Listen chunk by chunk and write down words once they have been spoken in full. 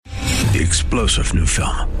The explosive new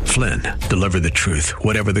film, Flynn, deliver the truth,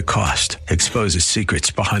 whatever the cost, exposes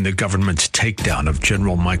secrets behind the government's takedown of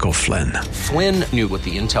General Michael Flynn. Flynn knew what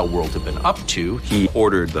the intel world had been up to. He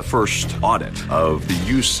ordered the first audit of the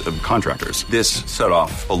use of contractors. This set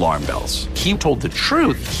off alarm bells. He told the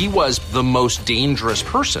truth. He was the most dangerous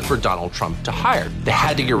person for Donald Trump to hire. They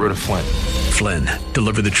had to get rid of Flynn. Flynn,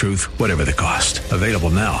 deliver the truth, whatever the cost. Available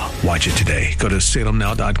now. Watch it today. Go to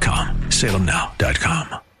salemnow.com.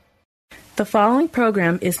 salemnow.com. The following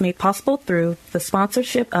program is made possible through the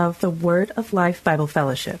sponsorship of the Word of Life Bible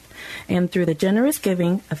Fellowship and through the generous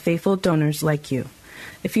giving of faithful donors like you.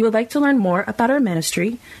 If you would like to learn more about our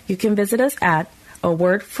ministry, you can visit us at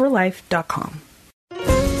awordforlife.com.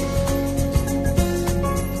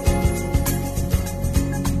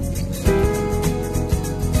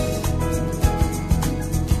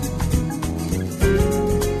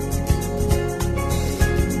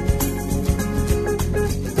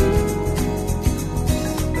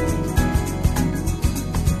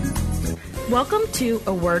 Welcome to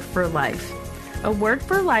A Word for Life. A Word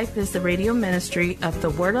for Life is the radio ministry of the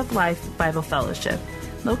Word of Life Bible Fellowship,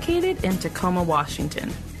 located in Tacoma,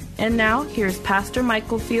 Washington. And now, here's Pastor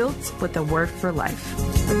Michael Fields with A Word for Life.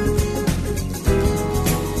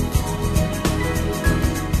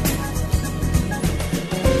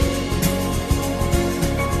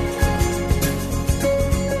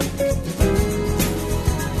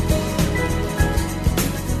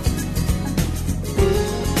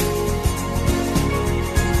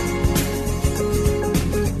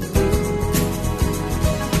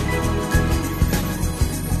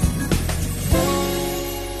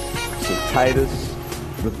 Titus,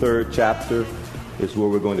 the 3rd chapter, is where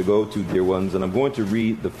we're going to go to, dear ones. And I'm going to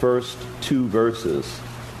read the first 2 verses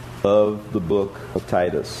of the book of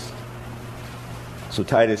Titus. So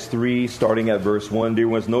Titus 3, starting at verse 1, dear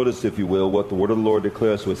ones, notice, if you will, what the word of the Lord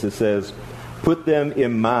declares to us. It says, "Put them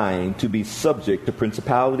in mind to be subject to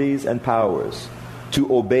principalities and powers,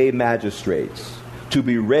 to obey magistrates, to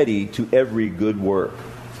be ready to every good work,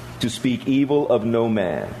 to speak evil of no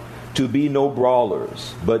man, to be no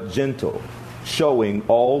brawlers, but gentle, showing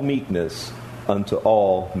all meekness unto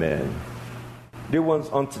all men." Dear ones,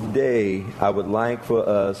 on today, I would like for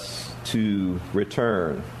us to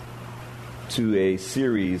return to a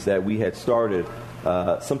series that we had started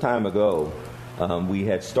some time ago. We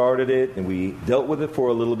had started it, and we dealt with it for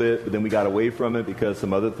a little bit, but then we got away from it because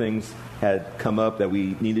some other things had come up that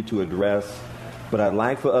we needed to address. But I'd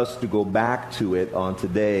like for us to go back to it on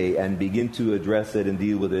today and begin to address it and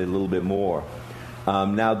deal with it a little bit more.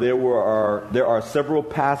 Now, there are several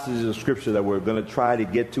passages of Scripture that we're going to try to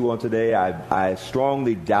get to on today. I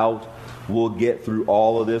strongly doubt we'll get through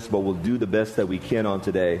all of this, but we'll do the best that we can on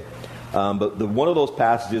today. But one of those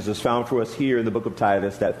passages is found for us here in the book of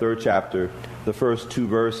Titus, that 3rd chapter, the first 2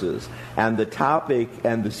 verses. And the topic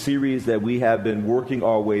and the series that we have been working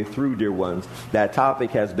our way through, dear ones, that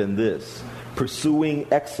topic has been this: pursuing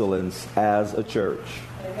excellence as a church.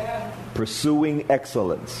 Amen. Pursuing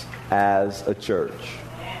excellence as a church.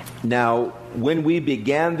 Now, when we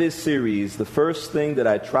began this series, the first thing that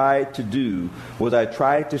I tried to do was I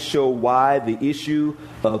tried to show why the issue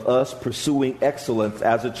of us pursuing excellence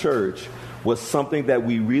as a church was something that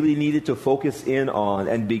we really needed to focus in on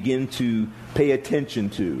and begin to pay attention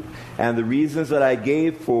to. And the reasons that I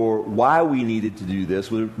gave for why we needed to do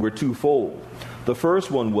this were twofold. The first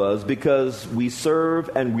one was because we serve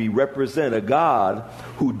and we represent a God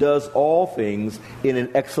who does all things in an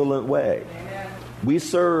excellent way. We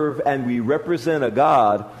serve and we represent a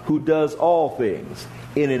God who does all things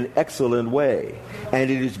in an excellent way. And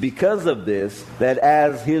it is because of this that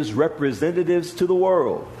as His representatives to the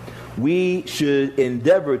world, we should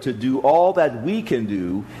endeavor to do all that we can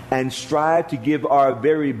do and strive to give our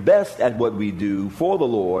very best at what we do for the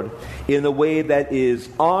Lord in a way that is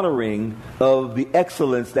honoring of the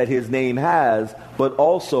excellence that His name has, but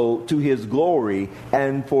also to His glory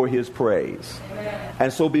and for His praise. Amen.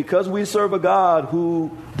 And so because we serve a God who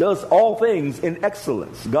does all things in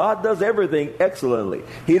excellence, God does everything excellently.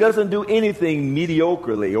 He doesn't do anything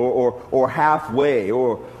mediocrely or halfway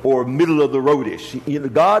or middle of the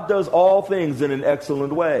roadish. God does all things in an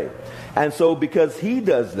excellent way. And so because He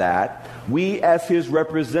does that, we as His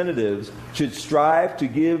representatives should strive to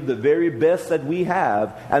give the very best that we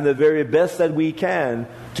have and the very best that we can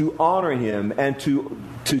to honor Him and to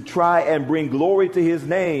try and bring glory to His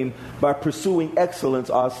name by pursuing excellence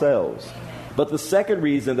ourselves. But the second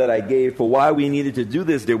reason that I gave for why we needed to do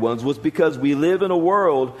this, dear ones, was because we live in a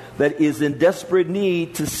world that is in desperate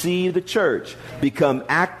need to see the church become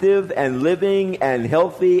active and living and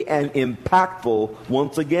healthy and impactful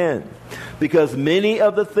once again. Because many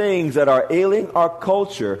of the things that are ailing our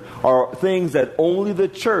culture are things that only the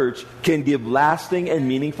church can give lasting and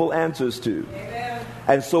meaningful answers to. Amen.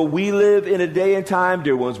 And so we live in a day and time,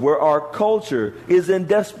 dear ones, where our culture is in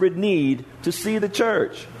desperate need to see the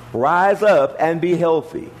church rise up and be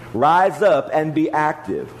healthy, rise up and be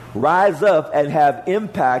active, rise up and have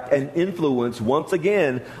impact and influence once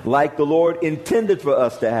again like the Lord intended for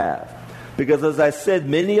us to have. Because as I said,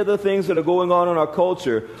 many of the things that are going on in our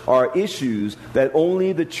culture are issues that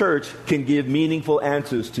only the church can give meaningful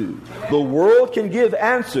answers to. The world can give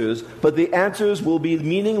answers, but the answers will be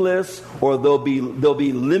meaningless, or they'll be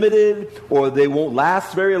limited, or they won't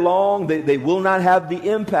last very long. They will not have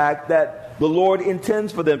the impact that the Lord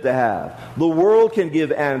intends for them to have. The world can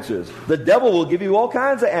give answers. The devil will give you all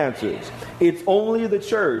kinds of answers. It's only the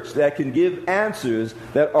church that can give answers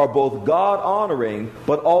that are both God-honoring,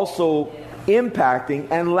 but also impacting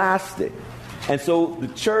and lasting. And so the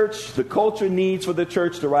church, the culture needs for the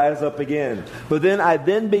church to rise up again. But then I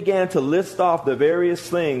began to list off the various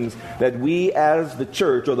things that we as the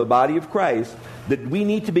church or the body of Christ that we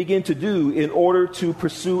need to begin to do in order to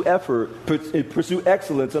pursue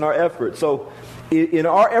excellence in our effort. So in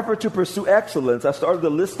our effort to pursue excellence, I started to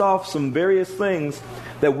list off some various things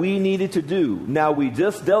that we needed to do. Now, we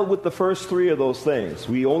just dealt with the first three of those things.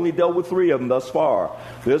 We only dealt with three of them thus far.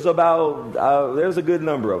 There's a good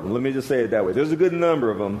number of them. Let me just say it that way. There's a good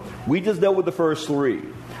number of them. We just dealt with the first three.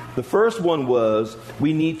 The first one was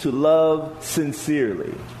we need to love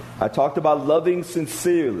sincerely. I talked about loving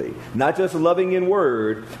sincerely, not just loving in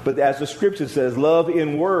word, but as the scripture says, love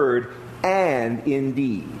in word and in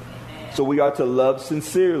deed. So we are to love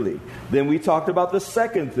sincerely. Then we talked about the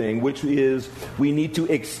second thing, which is we need to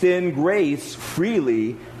extend grace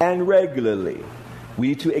freely and regularly. We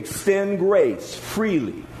need to extend grace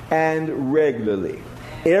freely and regularly.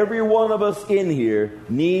 Every one of us in here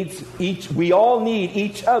we all need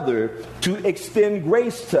each other to extend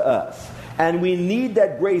grace to us. And we need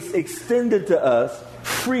that grace extended to us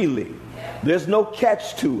freely. There's no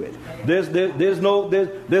catch to it.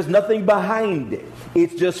 There's nothing behind it.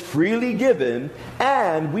 It's just freely given,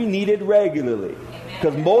 and we need it regularly.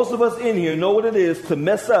 Because most of us in here know what it is to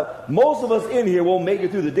mess up. Most of us in here won't make it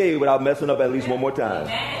through the day without messing up at least one more time.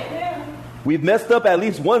 We've messed up at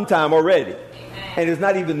least one time already, and it's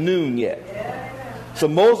not even noon yet. So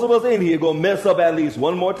most of us in here going to mess up at least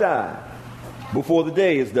one more time before the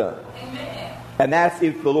day is done. And that's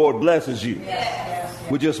if the Lord blesses you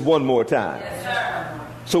with just one more time.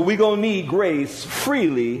 So we're going to need grace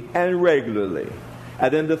freely and regularly.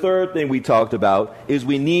 And then the third thing we talked about is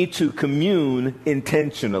we need to commune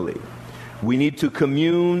intentionally. We need to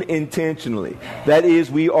commune intentionally. That is,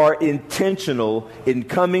 we are intentional in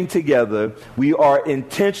coming together. We are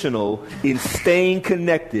intentional in staying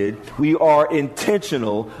connected. We are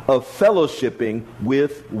intentional of fellowshipping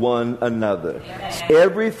with one another.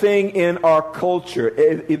 Everything in our culture,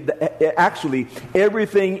 actually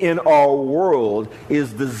everything in our world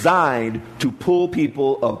is designed to pull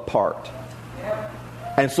people apart.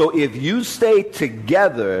 And so if you stay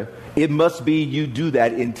together, it must be you do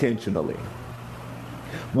that intentionally.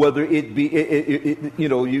 Whether it be,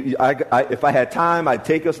 if I had time, I'd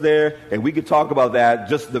take us there and we could talk about that,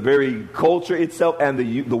 just the very culture itself and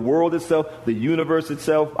the world itself, the universe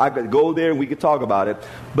itself. I could go there and we could talk about it.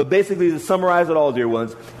 But basically, to summarize it all, dear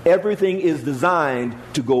ones, everything is designed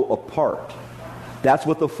to go apart. That's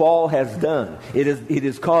what the fall has done. It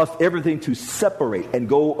has caused everything to separate and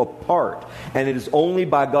go apart. And it is only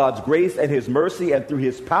by God's grace and His mercy and through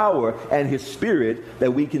His power and His Spirit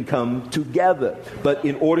that we can come together. But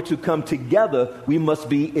in order to come together, we must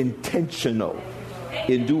be intentional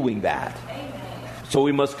in doing that. So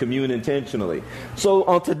we must commune intentionally. So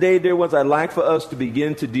on today, dear ones, I'd like for us to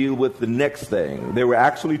begin to deal with the next thing. There were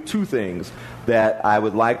actually two things that I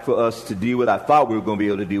would like for us to deal with. I thought we were going to be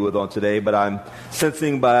able to deal with on today, but I'm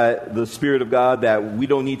sensing by the Spirit of God that we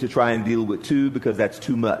don't need to try and deal with two because that's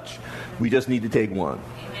too much. We just need to take one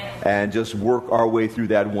and just work our way through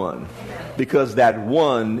that one because that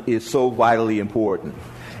one is so vitally important.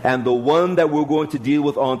 And the one that we're going to deal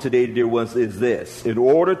with on today, dear ones, is this. In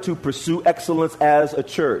order to pursue excellence as a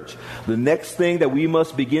church, the next thing that we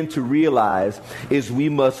must begin to realize is we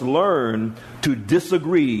must learn to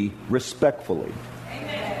disagree respectfully.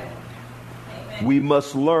 Amen. We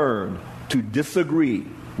must learn to disagree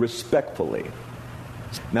respectfully.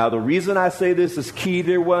 Now, the reason I say this is key,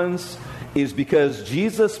 dear ones, is because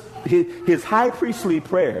Jesus his high priestly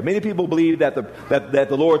prayer. Many people believe that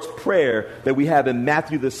the Lord's Prayer that we have in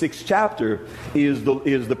Matthew the 6th chapter is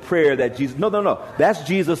the prayer that Jesus... No. That's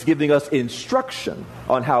Jesus giving us instruction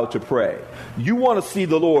on how to pray. You want to see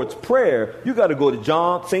the Lord's Prayer, you got to go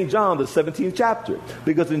to St. John, the 17th chapter.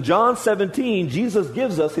 Because in John 17, Jesus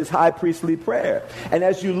gives us his high priestly prayer. And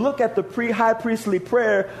as you look at the pre-high priestly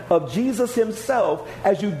prayer of Jesus himself,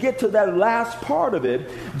 as you get to that last part of it,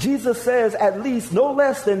 Jesus says at least no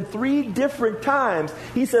less than 3 different times,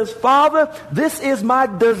 he says, Father, this is my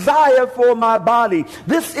desire for my body.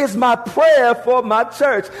 This is my prayer for my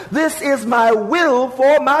church. This is my will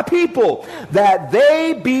for my people, that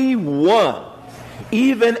they be one,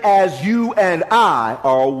 even as you and I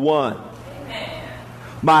are one. Amen.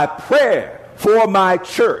 My prayer for my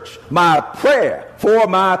church, my prayer for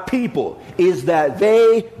my people is that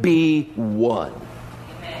they be one.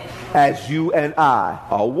 Amen. As you and I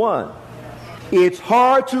are one. It's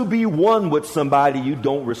hard to be one with somebody you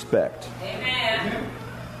don't respect. Amen.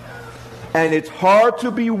 And it's hard to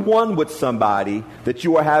be one with somebody that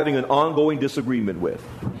you are having an ongoing disagreement with.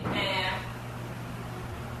 Amen.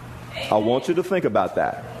 I want you to think about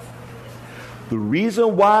that. The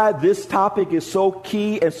reason why this topic is so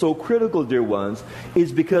key and so critical, dear ones,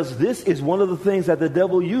 is because this is one of the things that the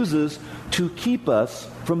devil uses to keep us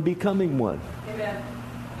from becoming one. Amen.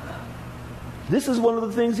 This is one of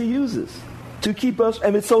the things he uses to keep us,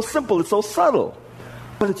 and it's so simple, it's so subtle,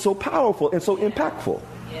 but it's so powerful and so impactful.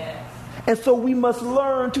 Yes. And so we must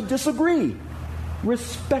learn to disagree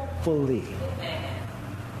respectfully. Amen.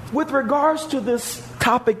 With regards to this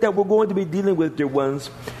topic that we're going to be dealing with, dear ones,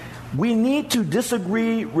 we need to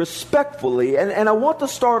disagree respectfully. And I want to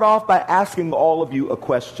start off by asking all of you a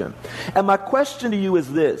question. And my question to you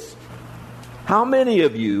is this: how many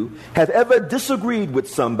of you have ever disagreed with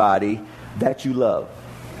somebody that you love?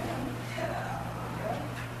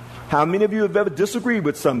 How many of you have ever disagreed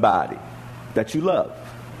with somebody that you love?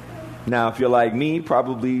 Now, if you're like me,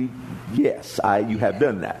 probably yes, you have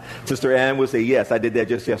done that. Sister Ann will say, yes, I did that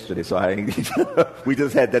just yesterday. So we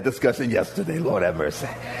just had that discussion yesterday, Lord have mercy.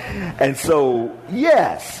 And so,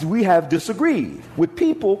 yes, we have disagreed with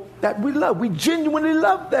people that we love. We genuinely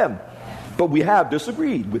love them, but we have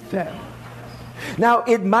disagreed with them. Now,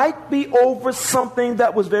 it might be over something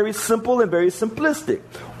that was very simple and very simplistic,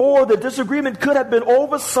 or the disagreement could have been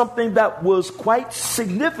over something that was quite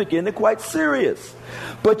significant and quite serious.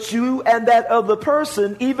 But you and that other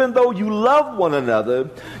person, even though you love one another,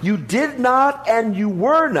 you did not and you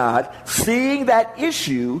were not seeing that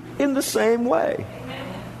issue in the same way.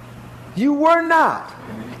 You were not,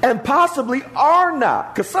 and possibly are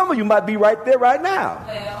not, because some of you might be right there right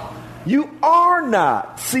now. You are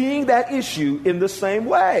not seeing that issue in the same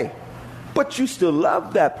way, but you still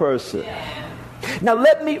love that person. Now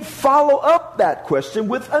let me follow up that question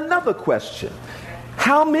with another question.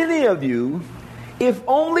 How many of you, if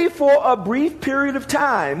only for a brief period of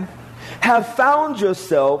time, have found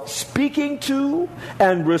yourself speaking to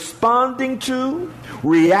and responding to,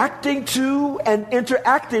 reacting to and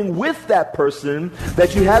interacting with that person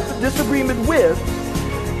that you had the disagreement with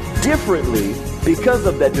differently because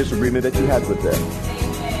of that disagreement that you had with them?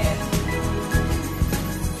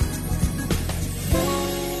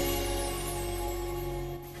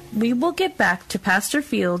 We will get back to Pastor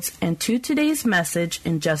Fields and to today's message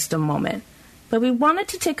in just a moment. But we wanted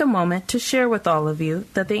to take a moment to share with all of you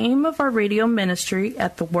that the aim of our radio ministry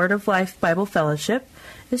at the Word of Life Bible Fellowship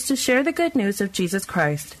is to share the good news of Jesus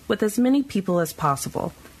Christ with as many people as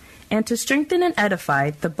possible, and to strengthen and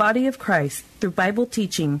edify the body of Christ through Bible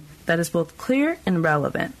teaching that is both clear and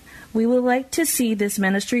relevant. We would like to see this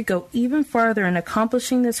ministry go even farther in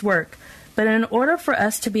accomplishing this work, but in order for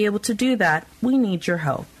us to be able to do that, we need your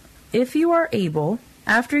help. If you are able,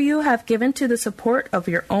 after you have given to the support of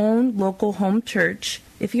your own local home church,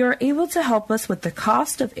 if you are able to help us with the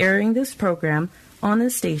cost of airing this program on the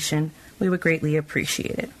station, we would greatly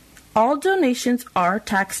appreciate it. All donations are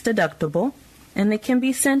tax deductible, and they can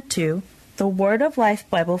be sent to the Word of Life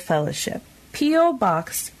Bible Fellowship, P.O.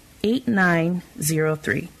 Box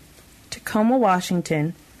 8903, Tacoma,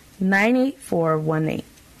 Washington, 98418.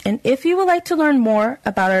 And if you would like to learn more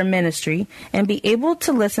about our ministry and be able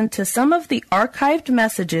to listen to some of the archived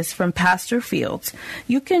messages from Pastor Fields,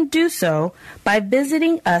 you can do so by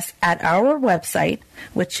visiting us at our website,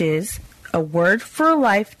 which is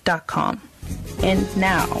awordforlife.com. And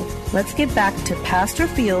now, let's get back to Pastor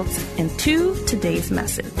Fields and to today's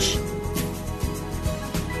message.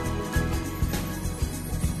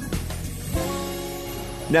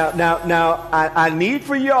 Now, I need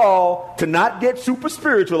for y'all to not get super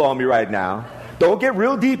spiritual on me right now. Don't get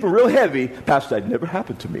real deep and real heavy. Pastor, that never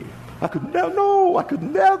happened to me. I could never.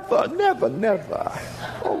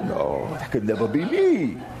 Oh no, that could never be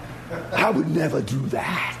me. I would never do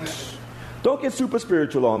that. Don't get super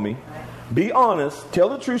spiritual on me. Be honest. Tell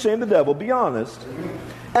the truth, shame the devil. Be honest.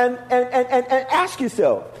 And ask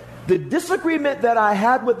yourself, the disagreement that I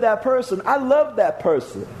had with that person, I love that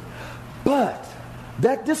person. But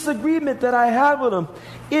that disagreement that I had with him,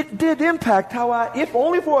 it did impact how I, if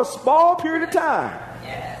only for a small period of time,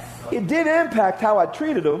 it did impact how I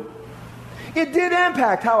treated him. It did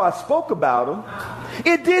impact how I spoke about them.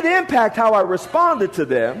 It did impact how I responded to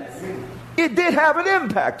them. It did have an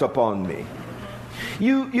impact upon me.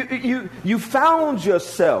 You found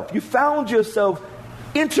yourself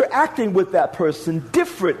interacting with that person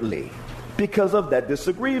differently because of that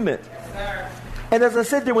disagreement. And as I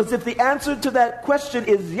said, if the answer to that question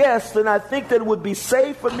is yes, then I think that it would be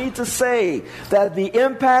safe for me to say that the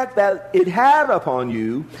impact that it had upon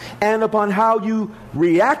you and upon how you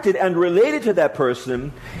reacted and related to that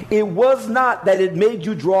person, it was not that it made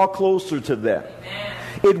you draw closer to them.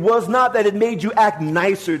 It was not that it made you act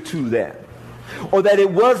nicer to them. Or that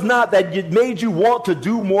it was not that it made you want to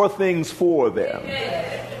do more things for them.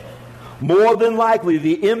 More than likely,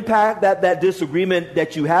 the impact that disagreement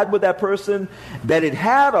that you had with that person, that it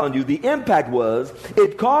had on you, the impact was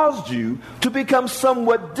it caused you to become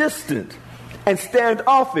somewhat distant and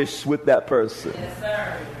standoffish with that person. Yes,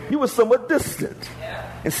 sir. You were somewhat distant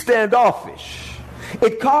and standoffish.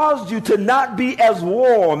 It caused you to not be as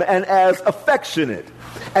warm and as affectionate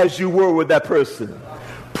as you were with that person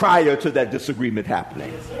prior to that disagreement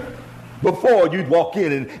happening. Before, you'd walk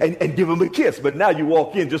in and give them a kiss, but now you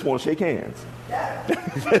walk in just want to shake hands.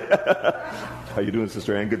 How you doing,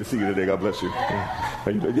 Sister Ann? Good to see you today. God bless you.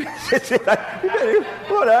 How you doing?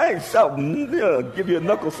 Well, I ain't shouting. Give you a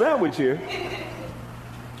knuckle sandwich here.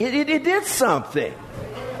 It did something.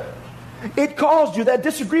 It caused you, that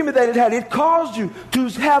disagreement that it had, it caused you to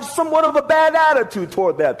have somewhat of a bad attitude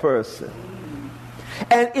toward that person.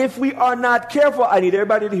 And if we are not careful, I need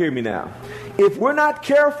everybody to hear me now. If we're not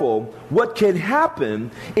careful, what can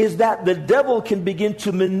happen is that the devil can begin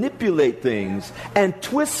to manipulate things and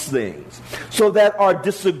twist things so that our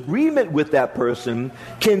disagreement with that person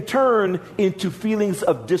can turn into feelings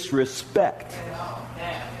of disrespect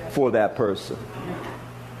for that person.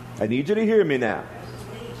 I need you to hear me now.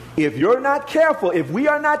 If you're not careful, if we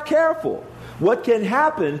are not careful, what can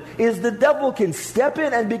happen is the devil can step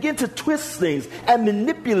in and begin to twist things and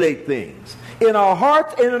manipulate things in our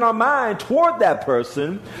hearts and in our mind toward that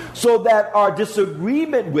person so that our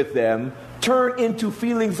disagreement with them turn into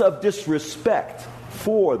feelings of disrespect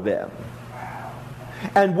for them.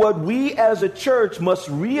 And what we as a church must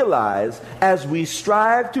realize as we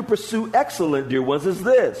strive to pursue excellence, dear ones, is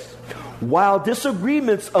this. While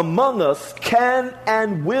disagreements among us can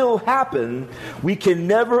and will happen, we can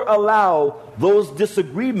never allow those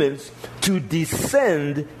disagreements to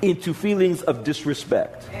descend into feelings of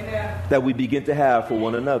disrespect that we begin to have for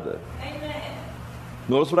one another.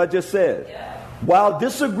 Notice what I just said. While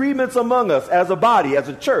disagreements among us as a body, as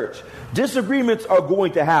a church, disagreements are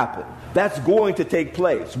going to happen. That's going to take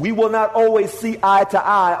place. We will not always see eye to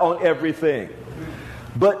eye on everything.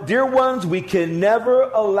 But, dear ones, we can never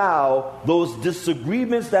allow those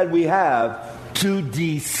disagreements that we have to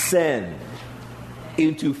descend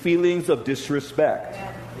into feelings of disrespect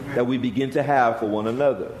that we begin to have for one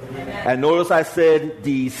another. And notice I said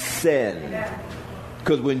descend.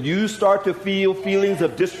 Because when you start to feel feelings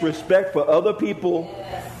of disrespect for other people,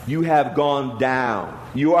 you have gone down.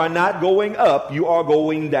 You are not going up, you are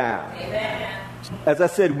going down. As I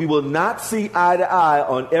said, we will not see eye to eye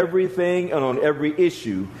on everything and on every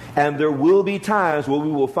issue. And there will be times where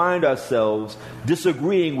we will find ourselves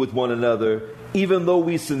disagreeing with one another, even though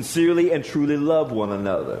we sincerely and truly love one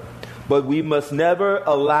another. But we must never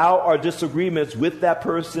allow our disagreements with that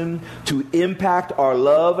person to impact our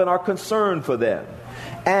love and our concern for them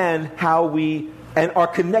and our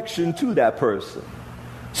connection to that person.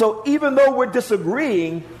 So even though we're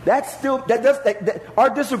disagreeing, our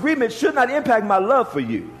disagreement should not impact my love for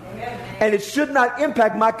you. And it should not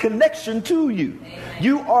impact my connection to you.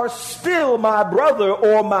 You are still my brother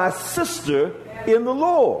or my sister in the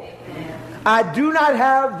Lord. I do not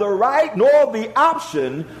have the right nor the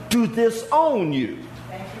option to disown you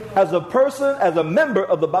as a person, as a member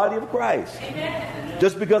of the body of Christ,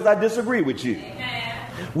 just because I disagree with you.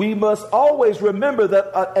 We must always remember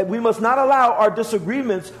that we must not allow our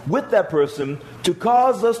disagreements with that person to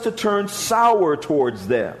cause us to turn sour towards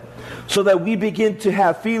them so that we begin to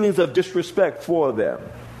have feelings of disrespect for them.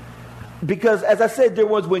 Because as I said, there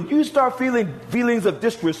was when you start feeling feelings of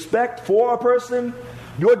disrespect for a person,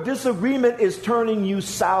 your disagreement is turning you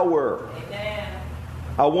sour.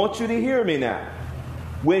 I want you to hear me now.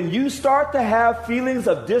 When you start to have feelings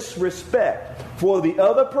of disrespect for the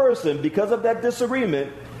other person because of that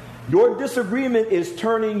disagreement, your disagreement is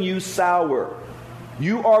turning you sour.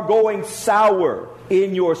 You are going sour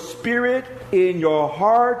in your spirit, in your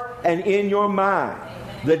heart, and in your mind.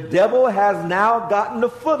 The devil has now gotten a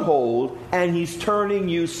foothold, and he's turning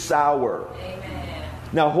you sour.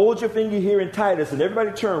 Now hold your finger here in Titus, and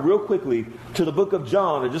everybody turn real quickly to the book of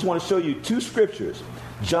John. I just want to show you two scriptures.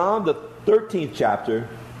 John, the 13th chapter,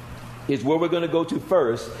 is where we're going to go to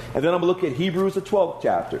first, and then I'm going to look at Hebrews, the 12th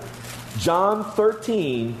chapter. John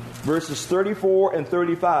 13, verses 34 and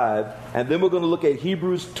 35, and then we're going to look at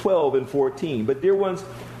Hebrews 12 and 14. But dear ones,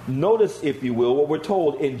 notice, if you will, what we're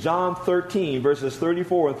told in John 13, verses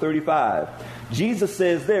 34 and 35. Jesus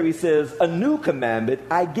says there, he says, "A new commandment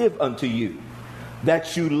I give unto you,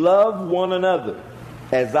 that you love one another,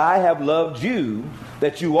 as I have loved you,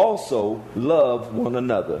 that you also love one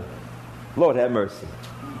another." Lord have mercy.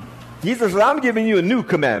 Jesus says, I'm giving you a new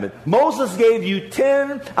commandment. Moses gave you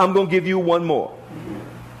 10. I'm going to give you one more.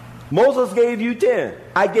 Moses gave you 10.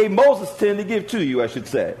 I gave Moses 10 to give to you, I should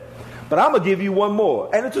say. But I'm going to give you one more.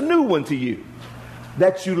 And it's a new one to you.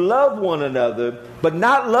 That you love one another, but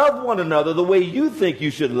not love one another the way you think you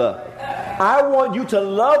should love. I want you to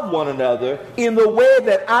love one another in the way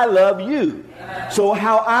that I love you. So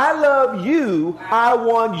how I love you, I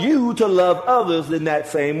want you to love others in that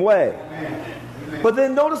same way. But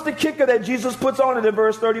then notice the kicker that Jesus puts on it in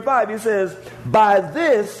verse 35. He says, "By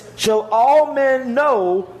this shall all men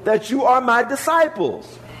know that you are my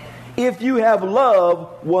disciples, if you have love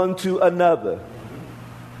one to another."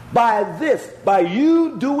 By this, by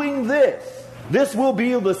you doing this, this will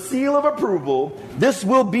be the seal of approval. This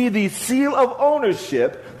will be the seal of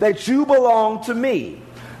ownership that you belong to me.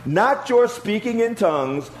 Not your speaking in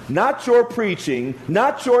tongues, not your preaching,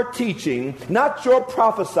 not your teaching, not your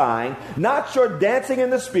prophesying, not your dancing in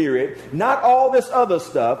the spirit, not all this other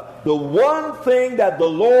stuff. The one thing that the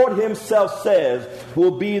Lord himself says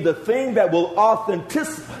will be the thing that will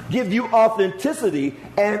give you authenticity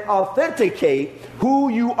and authenticate who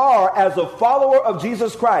you are as a follower of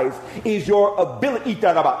Jesus Christ is your ability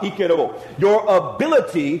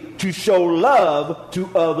to show love to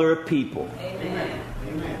other people. Amen.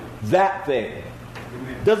 That thing.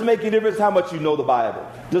 Doesn't make any difference how much you know the Bible.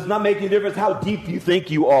 Does not make any difference how deep you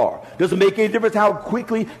think you are. Doesn't make any difference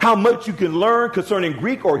how much you can learn concerning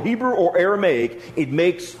Greek or Hebrew or Aramaic. It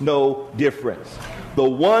makes no difference. The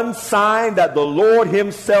one sign that the Lord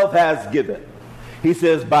himself has given. He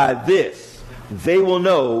says, by this, they will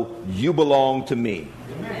know you belong to me.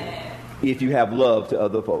 Amen. If you have love to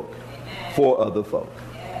other folk. Amen. For other folk.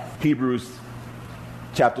 Yes. Hebrews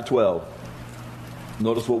chapter 12.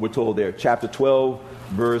 Notice what we're told there. Chapter 12,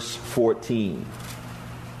 verse 14.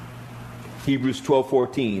 Hebrews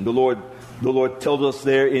 12:14. The Lord tells us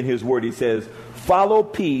there in his word. He says, "Follow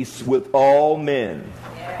peace with all men,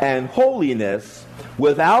 and holiness,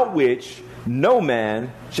 without which no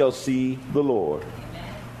man shall see the Lord."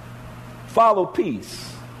 Follow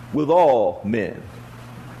peace with all men.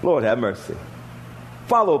 Lord have mercy.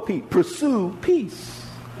 Follow peace. Pursue peace.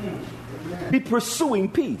 Be pursuing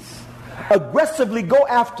peace. Aggressively go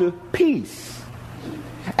after peace.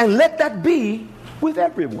 And let that be with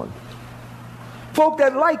everyone. Folk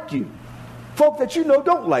that like you. Folk that you know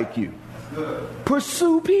don't like you.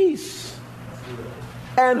 Pursue peace.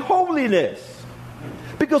 And holiness.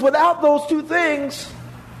 Because without those two things,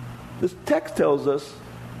 this text tells us,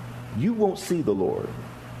 you won't see the Lord.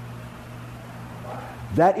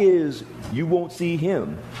 That is, you won't see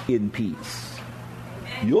him in peace.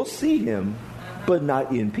 You'll see him, but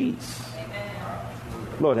not in peace.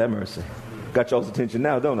 Lord have mercy. Got y'all's attention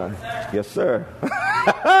now, don't I? Yes, sir.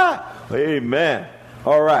 Amen.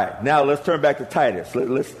 All right. Now let's turn back to Titus.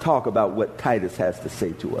 Let's talk about what Titus has to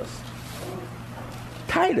say to us.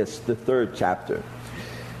 Titus, the 3rd chapter.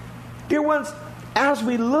 Dear ones, as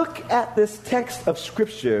we look at this text of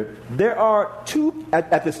Scripture, there are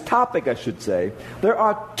at this topic, I should say, there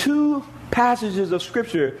are two passages of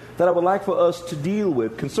Scripture that I would like for us to deal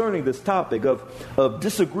with concerning this topic of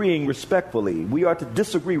disagreeing respectfully. We are to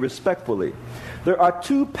disagree respectfully. There are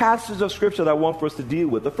two passages of Scripture that I want for us to deal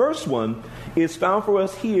with. The first one is found for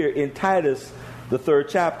us here in Titus, the 3rd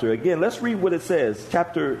chapter. Again, let's read what it says.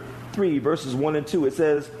 Chapter 3, verses 1 and 2. It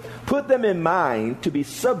says, "Put them in mind to be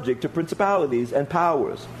subject to principalities and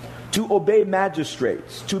powers, to obey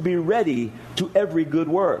magistrates, to be ready to every good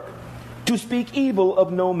work, to speak evil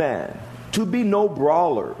of no man, to be no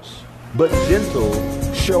brawlers, but gentle,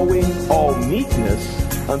 showing all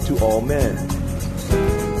meekness unto all men."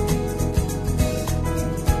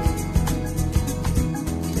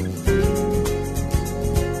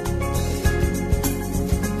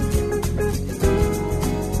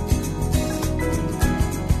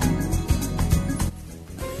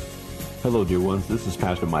 Hello, dear ones. This is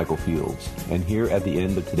Pastor Michael Fields, and here at the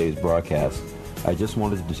end of today's broadcast, I just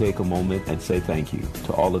wanted to take a moment and say thank you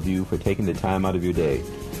to all of you for taking the time out of your day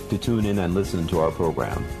to tune in and listen to our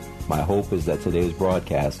program. My hope is that today's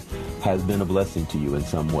broadcast has been a blessing to you in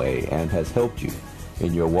some way and has helped you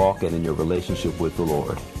in your walk and in your relationship with the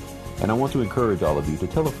Lord. And I want to encourage all of you to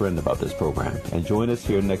tell a friend about this program and join us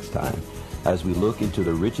here next time as we look into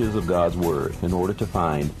the riches of God's Word in order to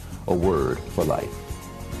find a word for life.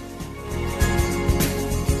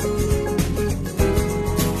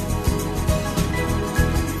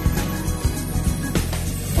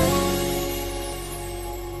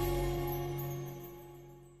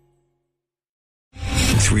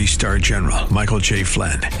 Three-star General Michael J.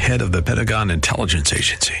 Flynn, head of the Pentagon Intelligence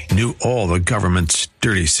Agency, knew all the government's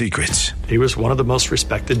dirty secrets. He was one of the most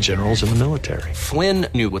respected generals in the military. Flynn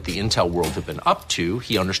knew what the intel world had been up to.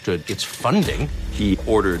 He understood its funding. He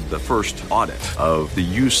ordered the first audit of the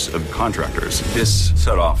use of contractors. This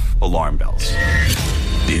set off alarm bells.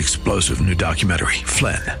 The explosive new documentary,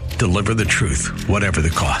 Flynn, Deliver the Truth, Whatever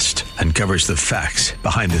the Cost, uncovers the facts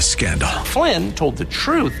behind this scandal. Flynn told the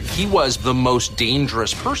truth. He was the most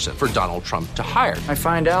dangerous person for Donald Trump to hire. I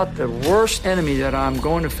find out the worst enemy that I'm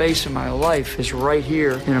going to face in my life is right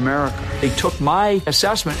here in America. They took my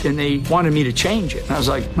assessment and they wanted me to change it. And I was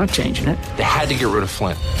like, I'm not changing it. They had to get rid of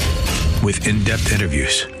Flynn. With in-depth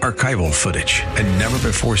interviews, archival footage, and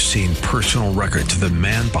never-before-seen personal records of the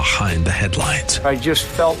man behind the headlines. I just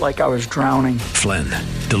felt like I was drowning. Flynn,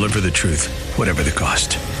 Deliver the Truth, Whatever the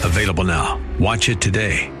Cost. Available now. Watch it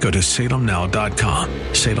today. Go to salemnow.com.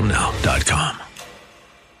 salemnow.com.